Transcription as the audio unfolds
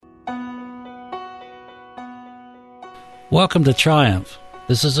Welcome to Triumph.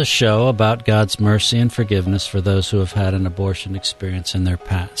 This is a show about God's mercy and forgiveness for those who have had an abortion experience in their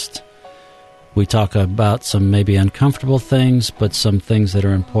past. We talk about some maybe uncomfortable things, but some things that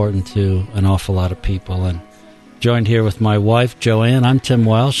are important to an awful lot of people. And joined here with my wife, Joanne. I'm Tim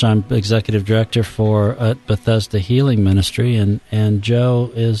Welsh. I'm Executive Director for Bethesda Healing Ministry, and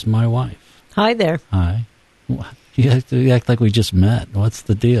Jo is my wife. Hi there. Hi. You act like we just met. What's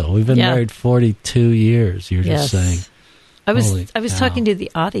the deal? We've been married 42 years, you're just saying. I was talking to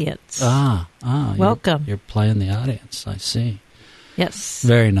the audience. Welcome. You're playing the audience. I see. Yes.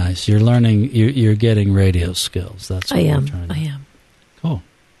 Very nice. You're learning. You're getting radio skills. That's what I am. Cool.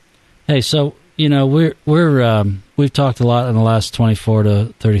 Hey, so we've talked a lot in the last 24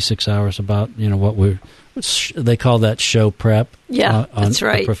 to 36 hours about what they call that show prep. Yeah, that's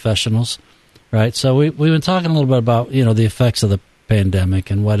right. The professionals, right? So we've been talking a little bit about the effects of the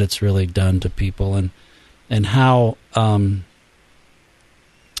pandemic and what it's really done to people and how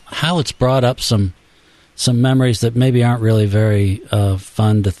it's brought up some memories that maybe aren't really very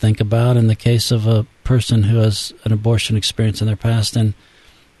fun to think about in the case of a person who has an abortion experience in their past. And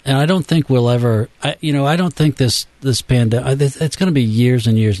I don't think we'll ever, I don't think this pandemic, it's going to be years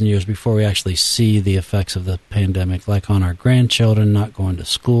and years and years before we actually see the effects of the pandemic, like on our grandchildren not going to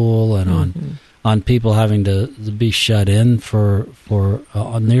school and on people having to be shut in for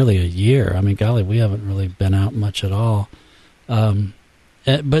nearly a year. I mean, golly, we haven't really been out much at all.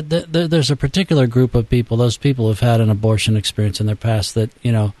 But there's a particular group of people, those people who've had an abortion experience in their past that,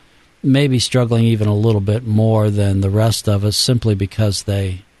 may be struggling even a little bit more than the rest of us simply because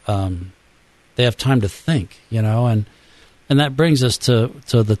they have time to think, and that brings us to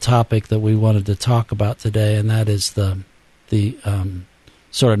the topic that we wanted to talk about today, and that is the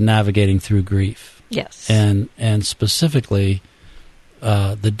sort of navigating through grief. Yes. And specifically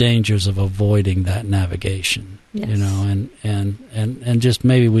the dangers of avoiding that navigation. Yes. And just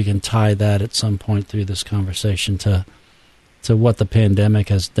maybe we can tie that at some point through this conversation to what the pandemic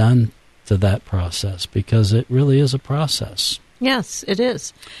has done to that process, because it really is a process. Yes, it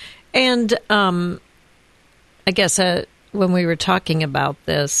is. And I guess when we were talking about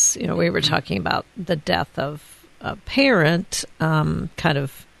this, we were talking about the death of a parent, kind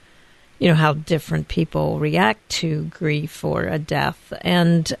of, how different people react to grief or a death.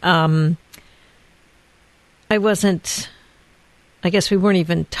 And I guess we weren't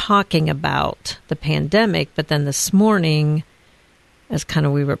even talking about the pandemic, but then this morning, as kind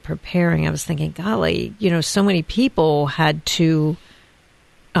of we were preparing, I was thinking, golly, so many people had to,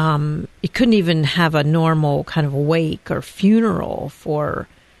 you couldn't even have a normal kind of wake or funeral for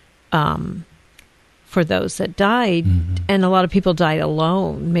those that died. Mm-hmm. And a lot of people died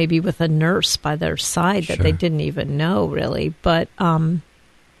alone, maybe with a nurse by their side that they didn't even know really. But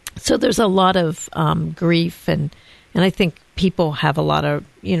so there's a lot of grief, and I think people have a lot of,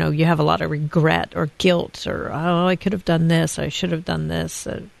 you have a lot of regret or guilt or, I could have done this, I should have done this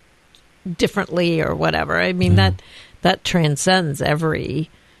differently or whatever. I mean, that transcends every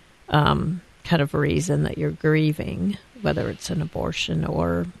kind of reason that you're grieving, whether it's an abortion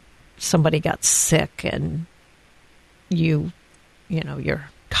or somebody got sick and your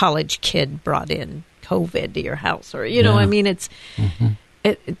college kid brought in COVID to your house, or I mean, it's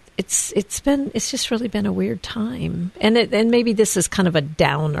it's just really been a weird time, and maybe this is kind of a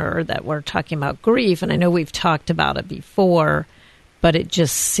downer that we're talking about grief, and I know we've talked about it before, but it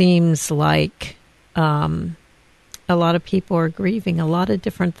just seems like a lot of people are grieving a lot of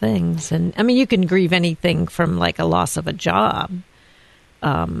different things, and I mean, you can grieve anything from like a loss of a job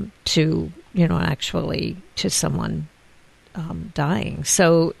to actually to someone dying.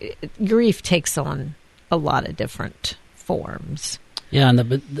 So grief takes on a lot of different forms. Yeah,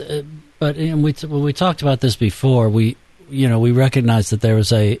 but when we talked about this before, we recognized that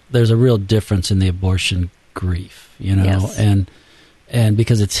there's a real difference in the abortion grief, yes. and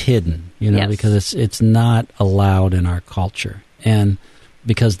because it's hidden, yes. because it's not allowed in our culture, and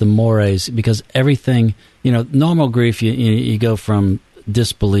because the mores, because everything, normal grief, you go from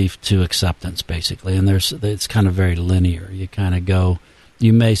disbelief to acceptance basically, and it's kind of very linear. You kind of go.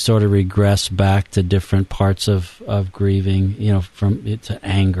 You may sort of regress back to different parts of grieving, from it to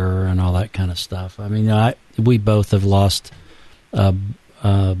anger and all that kind of stuff. I mean, we both have lost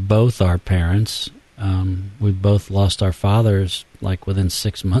both our parents. We both lost our fathers like within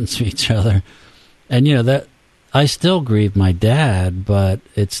 6 months of each other. And, that I still grieve my dad, but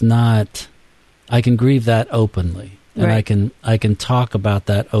it's not, I can grieve that openly. And right. I can talk about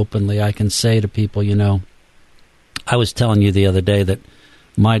that openly. I can say to people, I was telling you the other day that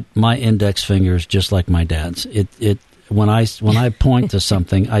my index finger is just like my dad's. when I point to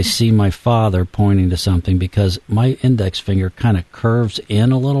something, I see my father pointing to something because my index finger kind of curves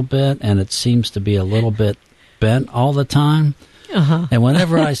in a little bit, and it seems to be a little bit bent all the time. Uh-huh. And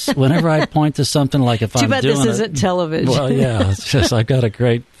whenever I point to something, like if Too I'm bad doing this isn't television. Well, yeah, it's just I've got a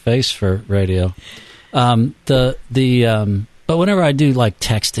great face for radio. But whenever I do like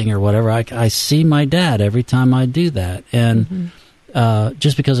texting or whatever, I see my dad every time I do that, and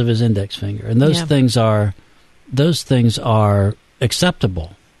just because of his index finger, and those things are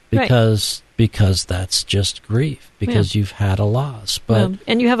acceptable because that's just grief, because you've had a loss, but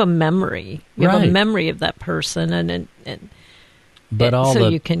and you have a memory, have a memory of that person, and but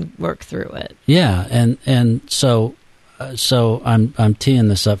you can work through it. Yeah, and so I'm teeing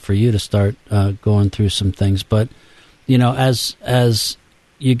this up for you to start going through some things. But as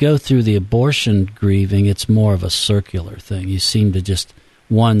you go through the abortion grieving, it's more of a circular thing.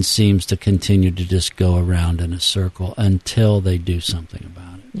 One seems to continue to just go around in a circle until they do something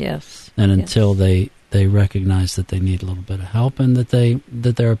about it. Yes, and until they recognize that they need a little bit of help, and that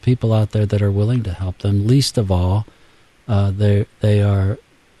there are people out there that are willing to help them. Least of all, they are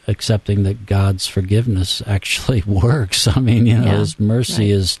accepting that God's forgiveness actually works. I mean, His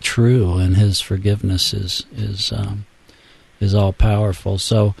mercy is true, and His forgiveness is all powerful.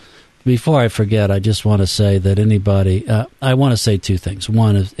 So, before I forget, I just want to say that I want to say two things.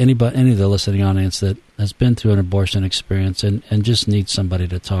 One is any of the listening audience that has been through an abortion experience and just needs somebody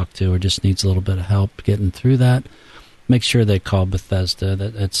to talk to, or just needs a little bit of help getting through that, make sure they call Bethesda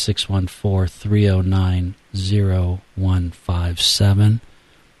at 614-309-0157.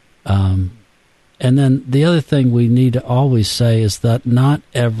 And then the other thing we need to always say is that not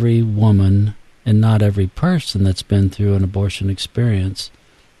every woman and not every person that's been through an abortion experience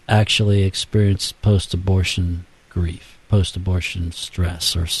actually experience post-abortion grief, post-abortion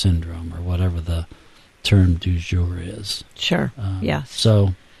stress or syndrome, or whatever the term du jour is. Sure, yes.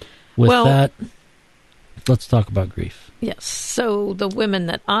 So with that, let's talk about grief. Yes. So the women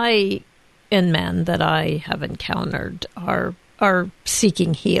and men that I have encountered are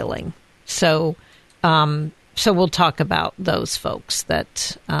seeking healing. So we'll talk about those folks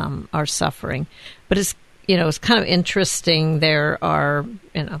that are suffering. But it's kind of interesting. There are,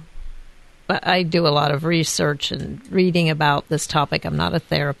 I do a lot of research and reading about this topic. I'm not a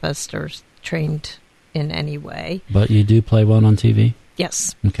therapist or trained in any way. But you do play one on TV?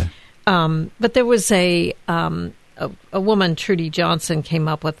 Yes. Okay. But there was a woman, Trudy Johnson, came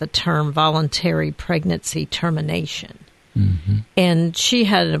up with the term voluntary pregnancy termination. Mm-hmm. And she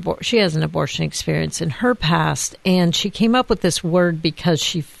has an abortion experience in her past, and she came up with this word because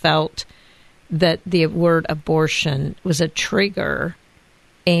she felt that the word abortion was a trigger,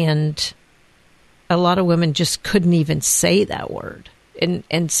 and a lot of women just couldn't even say that word.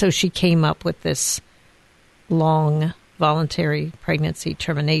 And so she came up with this long voluntary pregnancy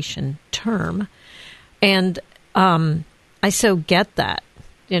termination term. And I so get that.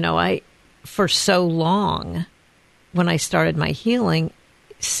 For so long, when I started my healing,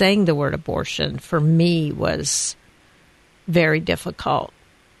 saying the word abortion for me was very difficult.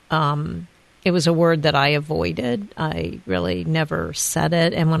 It was a word that I avoided. I really never said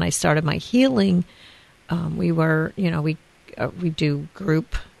it. And when I started my healing, we do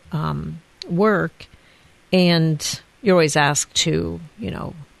group work, and you're always asked to,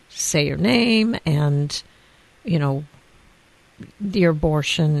 say your name and, your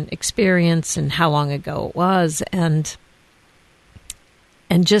abortion experience and how long ago it was. And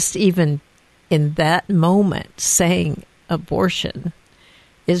just even in that moment, saying abortion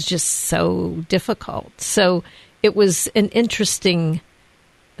is just so difficult. So it was an interesting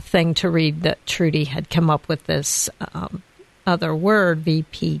thing to read that Trudy had come up with this other word,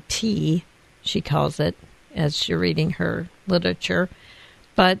 VPT, she calls it, as you're reading her literature.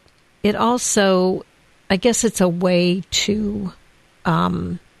 But it also, I guess it's a way to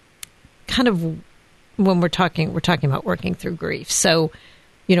kind of, when we're talking about working through grief. So,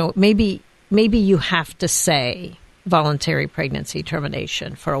 maybe you have to say voluntary pregnancy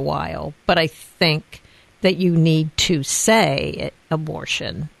termination for a while, but I think that you need to say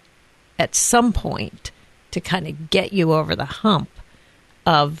abortion at some point to kind of get you over the hump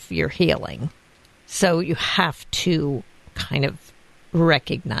of your healing. So you have to kind of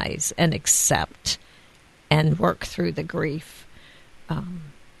recognize and accept and work through the grief.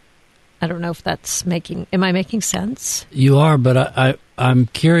 I don't know if that's am I making sense? You are, but I'm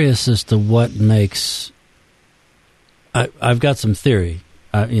curious as to what makes, I've got some theory.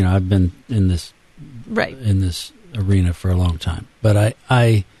 I've been in this arena for a long time, but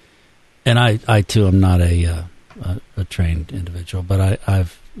I too am not a trained individual, but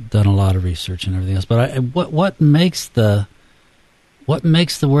I've done a lot of research and everything else. But what makes the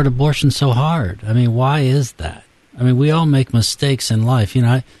word abortion so hard? I mean, why is that? I mean, we all make mistakes in life. You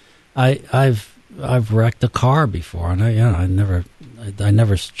know, I've wrecked a car before, and I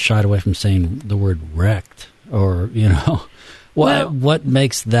never shied away from saying the word wrecked, or what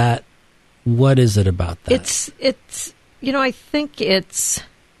makes that? What is it about that? It's I think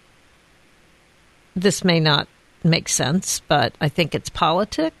this may not make sense, but I think it's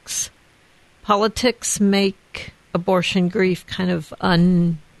politics. Politics make abortion grief kind of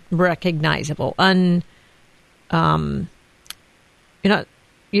unrecognizable.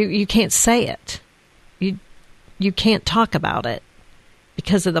 You can't say it. You can't talk about it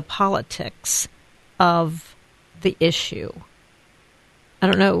because of the politics of the issue. I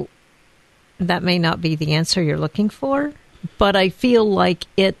don't know. That may not be the answer you're looking for, but I feel like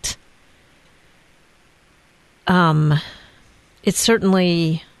it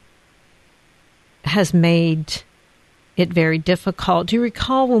certainly has made it very difficult. Do you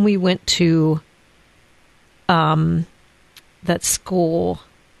recall when we went to that school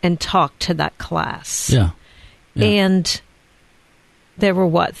and talked to that class? Yeah. And there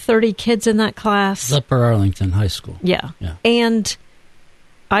were, 30 kids in that class? Upper Arlington High School. Yeah. And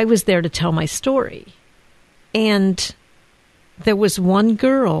I was there to tell my story. And there was one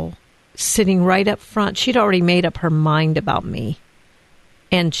girl sitting right up front. She'd already made up her mind about me.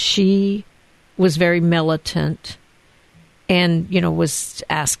 And she was very militant and, was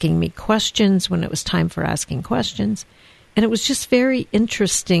asking me questions when it was time for asking questions. And it was just very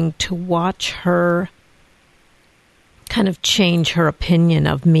interesting to watch her kind of change her opinion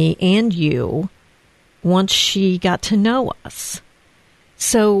of me and you once she got to know us.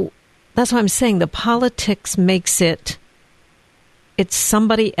 So that's why I'm saying the politics makes it's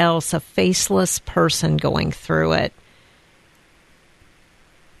somebody else, a faceless person going through it,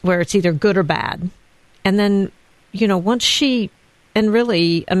 where it's either good or bad. And then, once and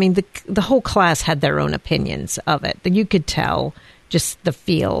really, I mean, the whole class had their own opinions of it. You could tell just the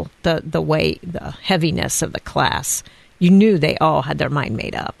feel, the way, the heaviness of the class. You knew they all had their mind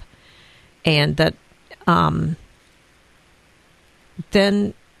made up. And that,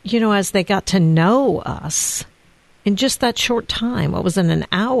 then, as they got to know us in just that short time, what was in an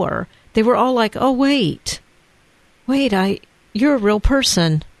hour, they were all like, oh, wait, you're a real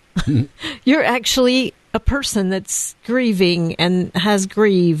person. You're actually a person that's grieving and has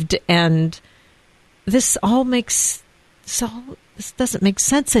grieved. And this doesn't make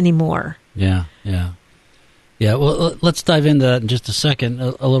sense anymore. Yeah. Well, let's dive into that in just a second,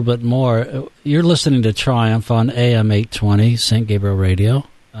 a little bit more. You're listening to Triumph on AM 820, St. Gabriel Radio,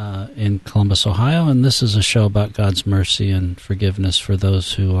 in Columbus, Ohio, and this is a show about God's mercy and forgiveness for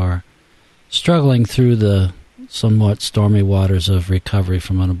those who are struggling through the somewhat stormy waters of recovery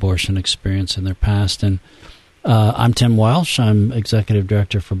from an abortion experience in their past. And I'm Tim Welsh. I'm Executive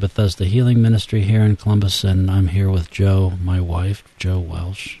Director for Bethesda Healing Ministry here in Columbus, and I'm here with Jo, my wife, Jo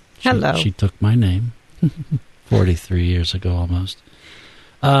Welsh. Hello. She took my name 43 years ago almost.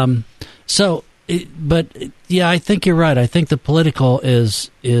 I think you're right. I think the political is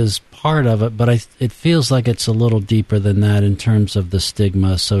part of it, but it feels like it's a little deeper than that in terms of the stigma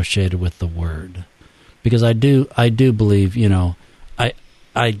associated with the word. Because I do believe, and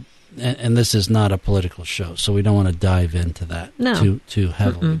this is not a political show, so we don't want to dive into that too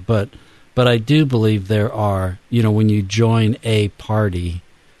heavily. But I do believe there are, when you join a party,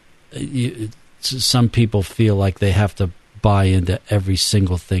 some people feel like they have to buy into every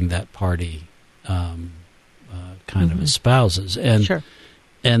single thing that party kind of espouses, and sure.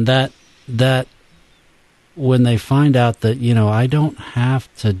 And that when they find out that I don't have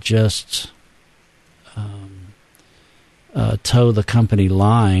to just toe the company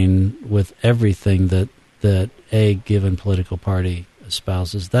line with everything that a given political party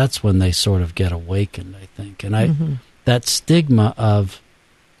espouses, that's when they sort of get awakened, I think. And that stigma of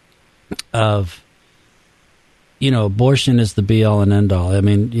abortion is the be all and end all. I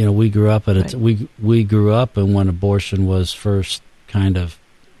mean, we grew up at we grew up in when abortion was first kind of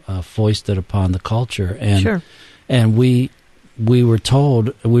foisted upon the culture, and sure. And we were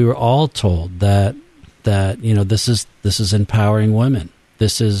all told that this is empowering women.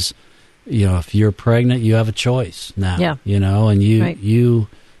 This is, if you're pregnant, you have a choice now. Yeah. And right. you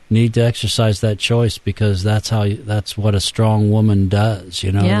need to exercise that choice because that's what a strong woman does.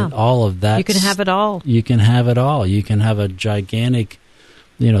 Yeah. All of that. You can have it all. You can have it all. You can have a gigantic,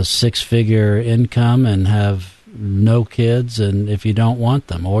 6-figure income and have no kids, and if you don't want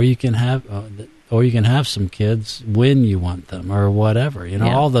them, or you can have some kids when you want them, or whatever.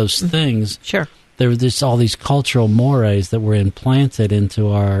 All those things. Sure. there were just all these cultural mores that were implanted into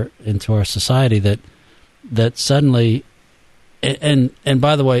our society that suddenly, and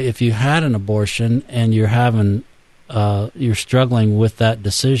by the way, if you had an abortion and you're struggling with that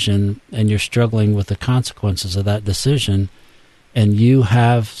decision and you're struggling with the consequences of that decision, and you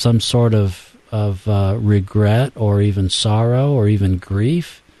have some sort of regret or even sorrow or even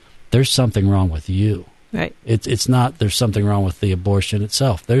grief, there's something wrong with you. Right. It's not there's something wrong with the abortion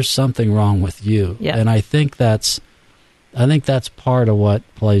itself. There's something wrong with you. Yeah. And I think that's part of what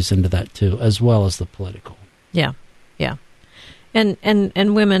plays into that too, as well as the political. Yeah. Yeah. And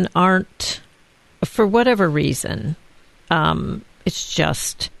women aren't, for whatever reason, it's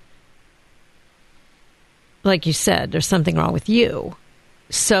just like you said, there's something wrong with you.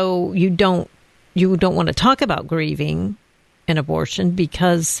 So you don't want to talk about grieving an abortion,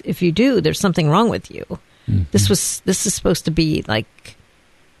 because if you do, there's something wrong with you. Mm-hmm. This is supposed to be like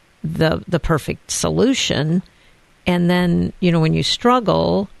the perfect solution. And then, when you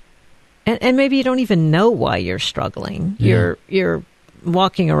struggle, and maybe you don't even know why you're struggling. Yeah. You're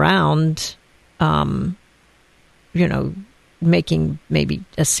walking around, making maybe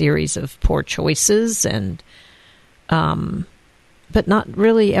a series of poor choices and but not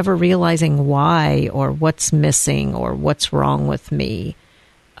really ever realizing why or what's missing or what's wrong with me.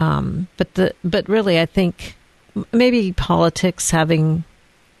 But really, I think maybe politics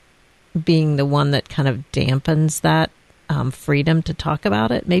being the one that kind of dampens that freedom to talk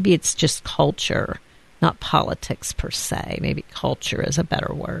about it. Maybe it's just culture, not politics per se. Maybe culture is a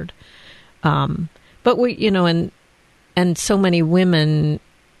better word. But we, and so many women,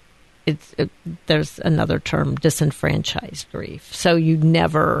 there's another term, disenfranchised grief. So you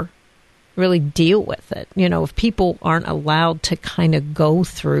never really deal with it. If people aren't allowed to kind of go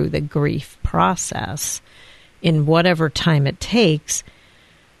through the grief process in whatever time it takes,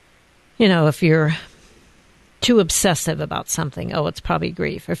 if you're too obsessive about something, it's probably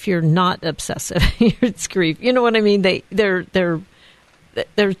grief. If you're not obsessive, it's grief. You know what I mean? They're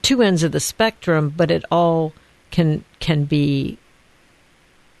two ends of the spectrum, but it all can be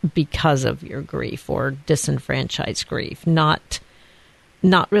because of your grief or disenfranchised grief, not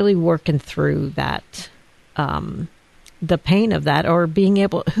really working through that, the pain of that, or being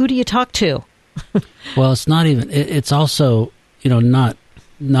able, who do you talk to? Well, it's not even, it's also,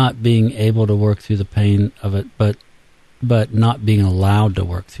 not being able to work through the pain of it, but not being allowed to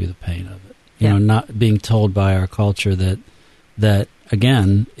work through the pain of it. Not being told by our culture that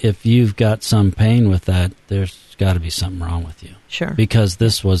again, if you've got some pain with that, there's got to be something wrong with you. Sure. Because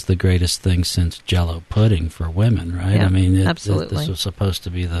this was the greatest thing since Jell-O pudding for women, right? Yeah, I mean, absolutely. This was supposed to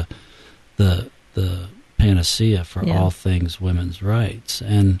be the panacea for all things women's rights,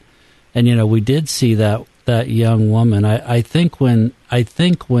 and we did see that young woman. I think when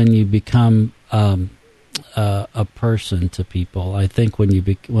you become a person to people, I think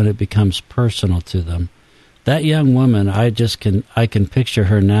when it becomes personal to them. That young woman, I can picture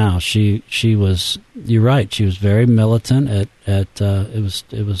her now. She was, you're right, she was very militant at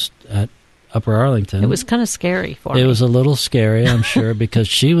it was at Upper Arlington. It was kind of scary for me. It was a little scary, I'm sure, because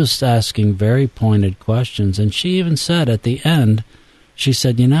she was asking very pointed questions, and she even said at the end, she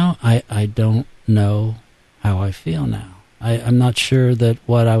said, I don't know how I feel now. I'm not sure that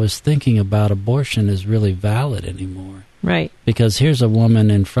what I was thinking about abortion is really valid anymore. Right. Because here's a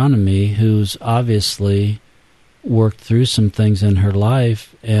woman in front of me who's obviously worked through some things in her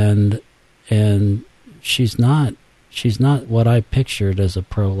life, and she's not what I pictured as a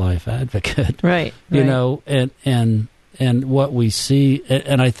pro-life advocate. Right. And what we see,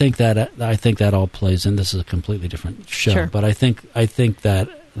 and I think that all plays in. This is a completely different show, sure. But I think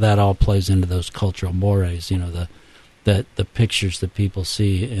that all plays into those cultural mores. The pictures that people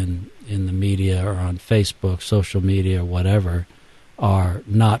see in the media or on Facebook, social media, or whatever, are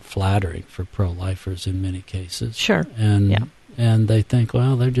not flattering for pro-lifers in many cases. Sure. And they think,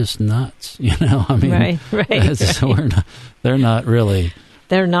 well, they're just nuts. I mean, right. So they're not really.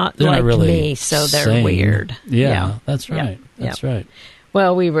 They're not like really me, so they're sane. Weird. Yeah, that's right. Yeah. That's right.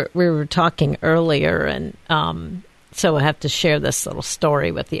 Well, we were talking earlier, and so I have to share this little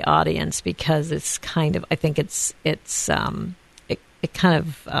story with the audience because it's kind of, I think it kind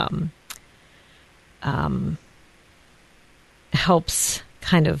of helps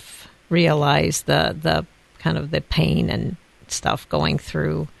kind of realize the kind of the pain and stuff going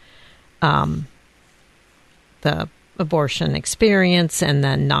through the abortion experience, and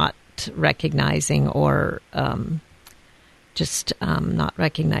then not recognizing or just not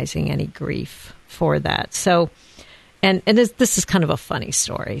recognizing any grief for that. So, and this is kind of a funny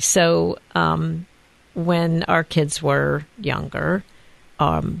story. So when our kids were younger,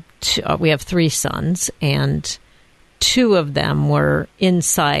 we have 3 sons, and 2 of them were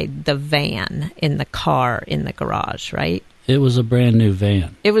inside the van in the car in the garage, right? It was a brand new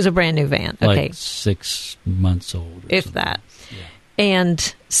van. It was a brand new van. Okay. Like 6 months old. If something. That. Yeah.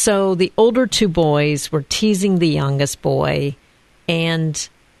 And so the older 2 boys were teasing the youngest boy, and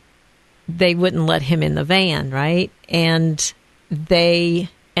they wouldn't let him in the van, right? And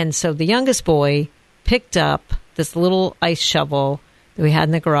so the youngest boy picked up this little ice shovel that we had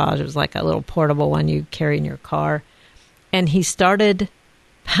in the garage. It was like a little portable one you carry in your car. And he started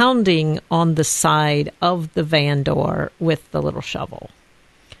pounding on the side of the van door with the little shovel.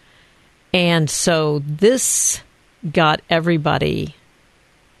 And so this got everybody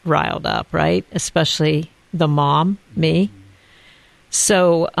riled up, right? Especially the mom, me.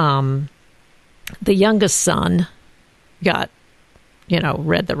 So the youngest son got,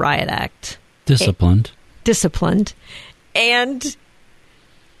 read the riot act. Disciplined. And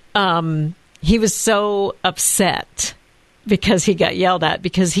he was so upset because he got yelled at,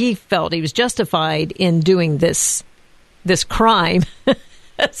 because he felt he was justified in doing this crime,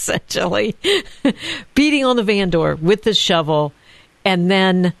 essentially, beating on the van door with the shovel. And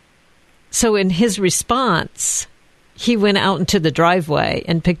then, so in his response, he went out into the driveway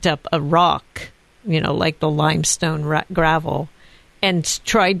and picked up a rock, like the limestone gravel, and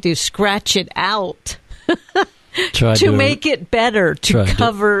tried to scratch it out to make it better, to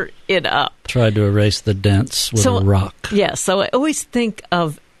cover it up. Tried to erase the dents with a rock. Yeah, so I always think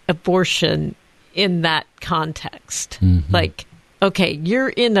of abortion in that context. Mm-hmm. Like, okay, you're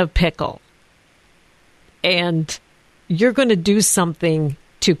in a pickle, and you're going to do something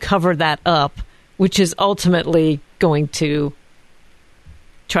to cover that up, which is ultimately going to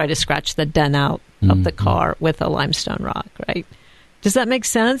try to scratch the dent out of the car with a limestone rock, right? Does that make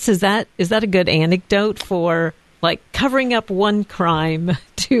sense? Is that a good anecdote for like covering up one crime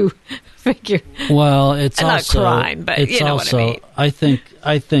to figure? Well, it's not also crime, but it's you know also, what I mean.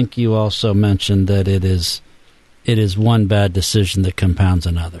 I think you also mentioned that it is one bad decision that compounds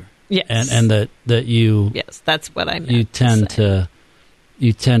another. Yes, and that you. Yes, that's what I meant.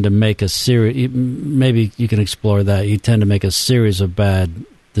 You tend to make a series. Maybe you can explore that. You tend to make a series of bad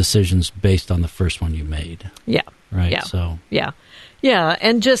decisions based on the first one you made. Yeah. Right. Yeah. So. Yeah. Yeah,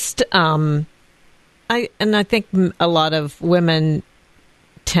 and just I think a lot of women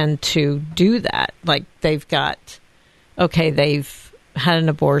tend to do that. Like they've had an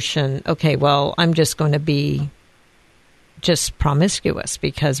abortion. Okay, well, I'm just going to be just promiscuous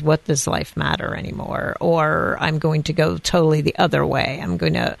because what does life matter anymore? Or I'm going to go totally the other way. I'm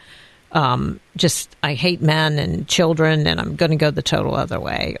going to I hate men and children, and I'm going to go the total other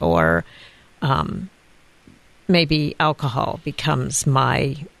way. Or maybe alcohol becomes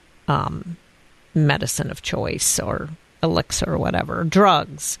my medicine of choice, or elixir or whatever,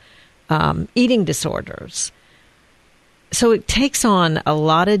 drugs, eating disorders. So it takes on a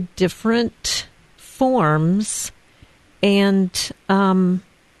lot of different forms, and a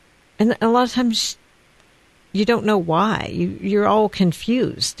lot of times you don't know why. You're all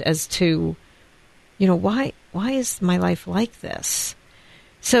confused as to, why is my life like this?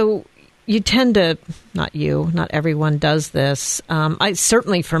 So you tend to, not everyone does this. I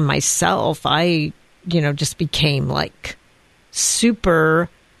certainly, for myself, I, just became like super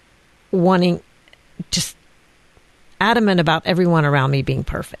wanting, just adamant about everyone around me being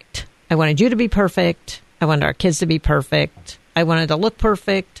perfect. I wanted you to be perfect. I wanted our kids to be perfect. I wanted to look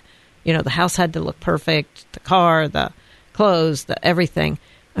perfect. The house had to look perfect. The car, the clothes, the everything.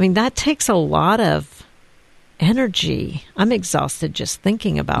 I mean, that takes a lot of energy. I'm exhausted just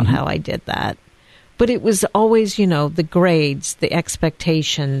thinking about how I did that. But it was always, the grades, the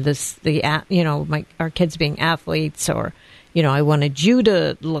expectation, our kids being athletes, or, I wanted you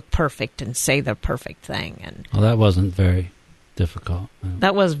to look perfect and say the perfect thing. And well, that wasn't very difficult.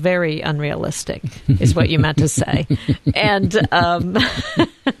 That was very unrealistic, is what you meant to say. And, but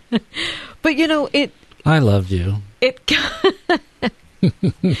it. I loved you. It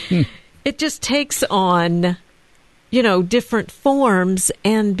just takes on, different forms,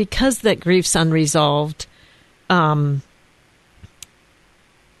 and because that grief's unresolved, there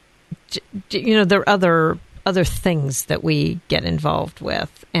are other things that we get involved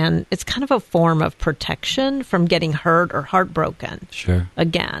with, and it's kind of a form of protection from getting hurt or heartbroken. Sure.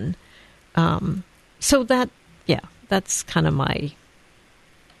 Again, so that's kind of my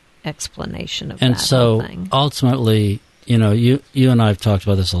explanation of that. And so whole thing. Ultimately, you and I have talked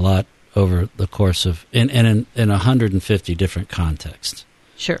about this a lot over the course of in 150 different contexts.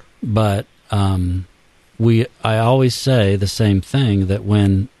 Sure. But I always say the same thing, that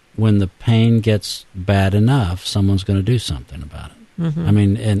when the pain gets bad enough, someone's going to do something about it. Mm-hmm. I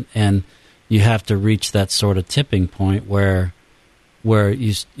mean, and you have to reach that sort of tipping point where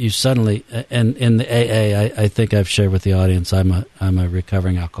you suddenly, and in the AA, I think I've shared with the audience, I'm a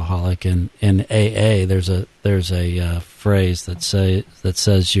recovering alcoholic, and in AA there's a phrase that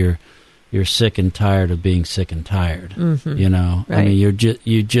says you're sick and tired of being sick and tired. Mm-hmm. You know, right. I mean, you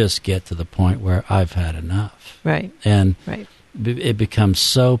just get to the point where I've had enough, right? And right. It becomes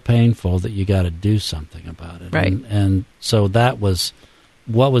so painful that you got to do something about it, right? And so what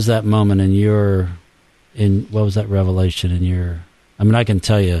was that moment what was that revelation in your? I mean, I can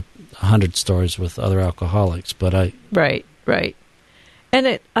tell you 100 stories with other alcoholics, but right,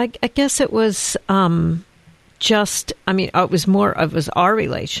 and I guess it was just. I mean, it was our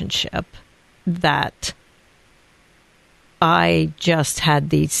relationship that I just had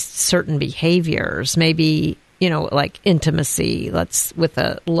these certain behaviors, maybe, you know, like intimacy, with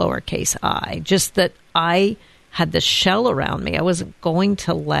a lowercase I, just that I had this shell around me. I wasn't going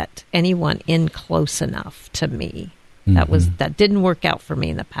to let anyone in close enough to me. Mm-hmm. That didn't work out for me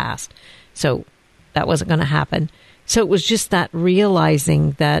in the past. So that wasn't going to happen. So it was just that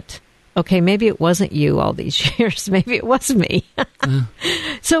realizing that, okay, maybe it wasn't you all these years. Maybe it was me.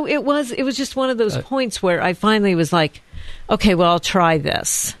 So it was just one of those points where I finally was like, okay, well, I'll try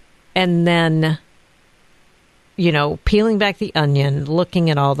this. And then, you know, peeling back the onion, looking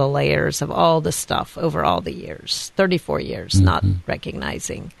at all the layers of all the stuff over all the years, 34 years, mm-hmm. not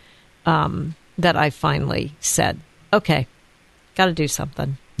recognizing that I finally said, okay, got to do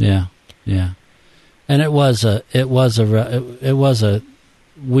something. Yeah. And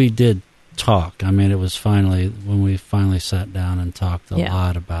we did talk. I mean, it was when we finally sat down and talked a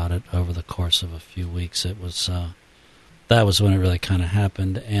lot about it over the course of a few weeks. It was, that was when it really kind of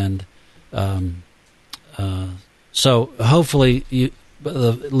happened. And, so hopefully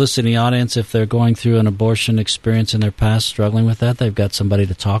the listening audience, if they're going through an abortion experience in their past, struggling with that, they've got somebody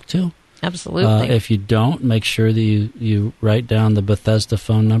to talk to. Absolutely. If you don't, make sure that you write down the Bethesda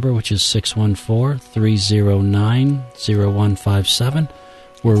phone number, which is 614-309-0157.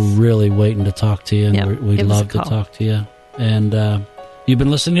 We're really waiting to talk to you, and we'd love to talk to you. And you've been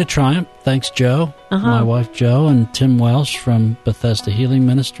listening to Triumph. Thanks, Joe, my wife Joe, and Tim Welsh from Bethesda Healing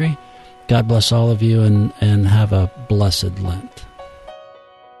Ministry. God bless all of you, and have a blessed Lent.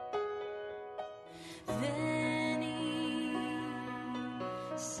 Then he